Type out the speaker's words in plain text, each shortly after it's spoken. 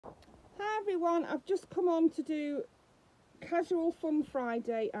everyone, I've just come on to do Casual Fun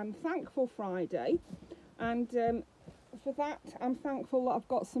Friday and Thankful Friday, and for that I'm thankful that I've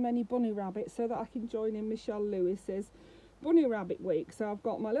got so many bunny rabbits so that I can join in Michelle Lewis's Bunny Rabbit Week. So I've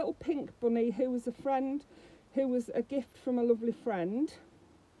got my little pink bunny who was a gift from a lovely friend.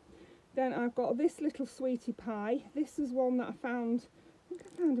 Then I've got this little sweetie pie. This is one that I found, I think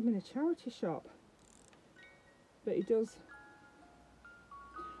I found him in a charity shop, but he does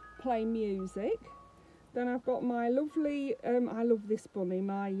play music. Then I've got my lovely, I love this bunny,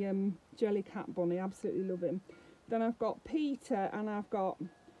 my jelly cat bunny, absolutely love him. Then I've got Peter and I've got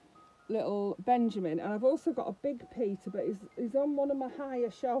little Benjamin, and I've also got a big Peter, but he's on one of my higher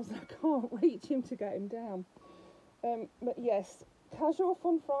shelves and I can't reach him to get him down. But yes, Casual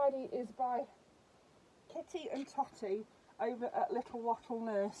Fun Friday is by Kitty and Totty over at Little Wattle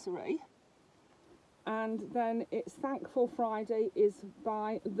Nursery. And then it's Thankful Friday is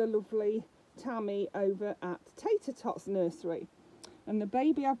by the lovely Tammy over at Tater Tots Nursery. And the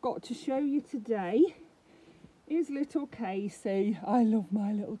baby I've got to show you today is little Casey. I love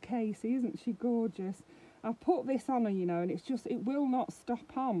my little Casey, isn't she gorgeous? I've put this on her, you know, and it will not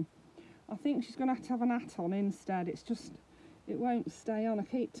stop on. I think she's going to have an hat on instead. It won't stay on. I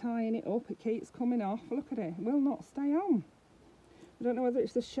keep tying it up, it keeps coming off. Look at it, it will not stay on. I don't know whether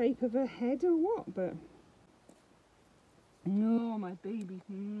it's the shape of her head or what, but oh, my baby,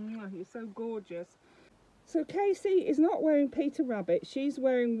 you're so gorgeous. So Casey is not wearing Peter Rabbit, she's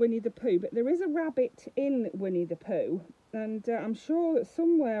wearing Winnie the Pooh, but there is a rabbit in Winnie the Pooh, and I'm sure that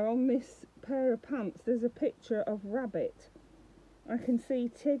somewhere on this pair of pants there's a picture of Rabbit. I can see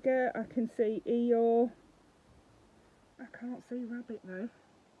Tigger, I can see Eeyore, I can't see Rabbit though.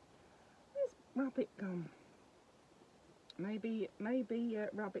 Where's Rabbit gone? Maybe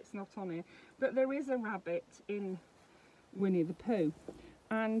Rabbit's not on here, but there is a rabbit in Winnie the Pooh,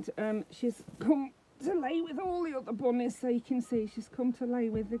 and she's come to lay with all the other bunnies, so you can see she's come to lay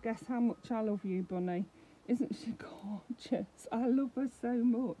with the Guess How Much I Love You bunny. Isn't she gorgeous? I love her so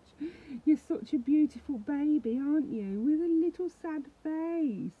much. You're such a beautiful baby, aren't you, with a little sad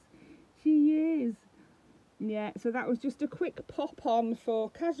face. She is. Yeah, so that was just a quick pop on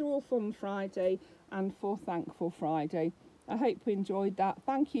for Casual Fun Friday and for Thankful Friday. I hope you enjoyed that.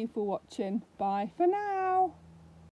 Thank you for watching. Bye for now.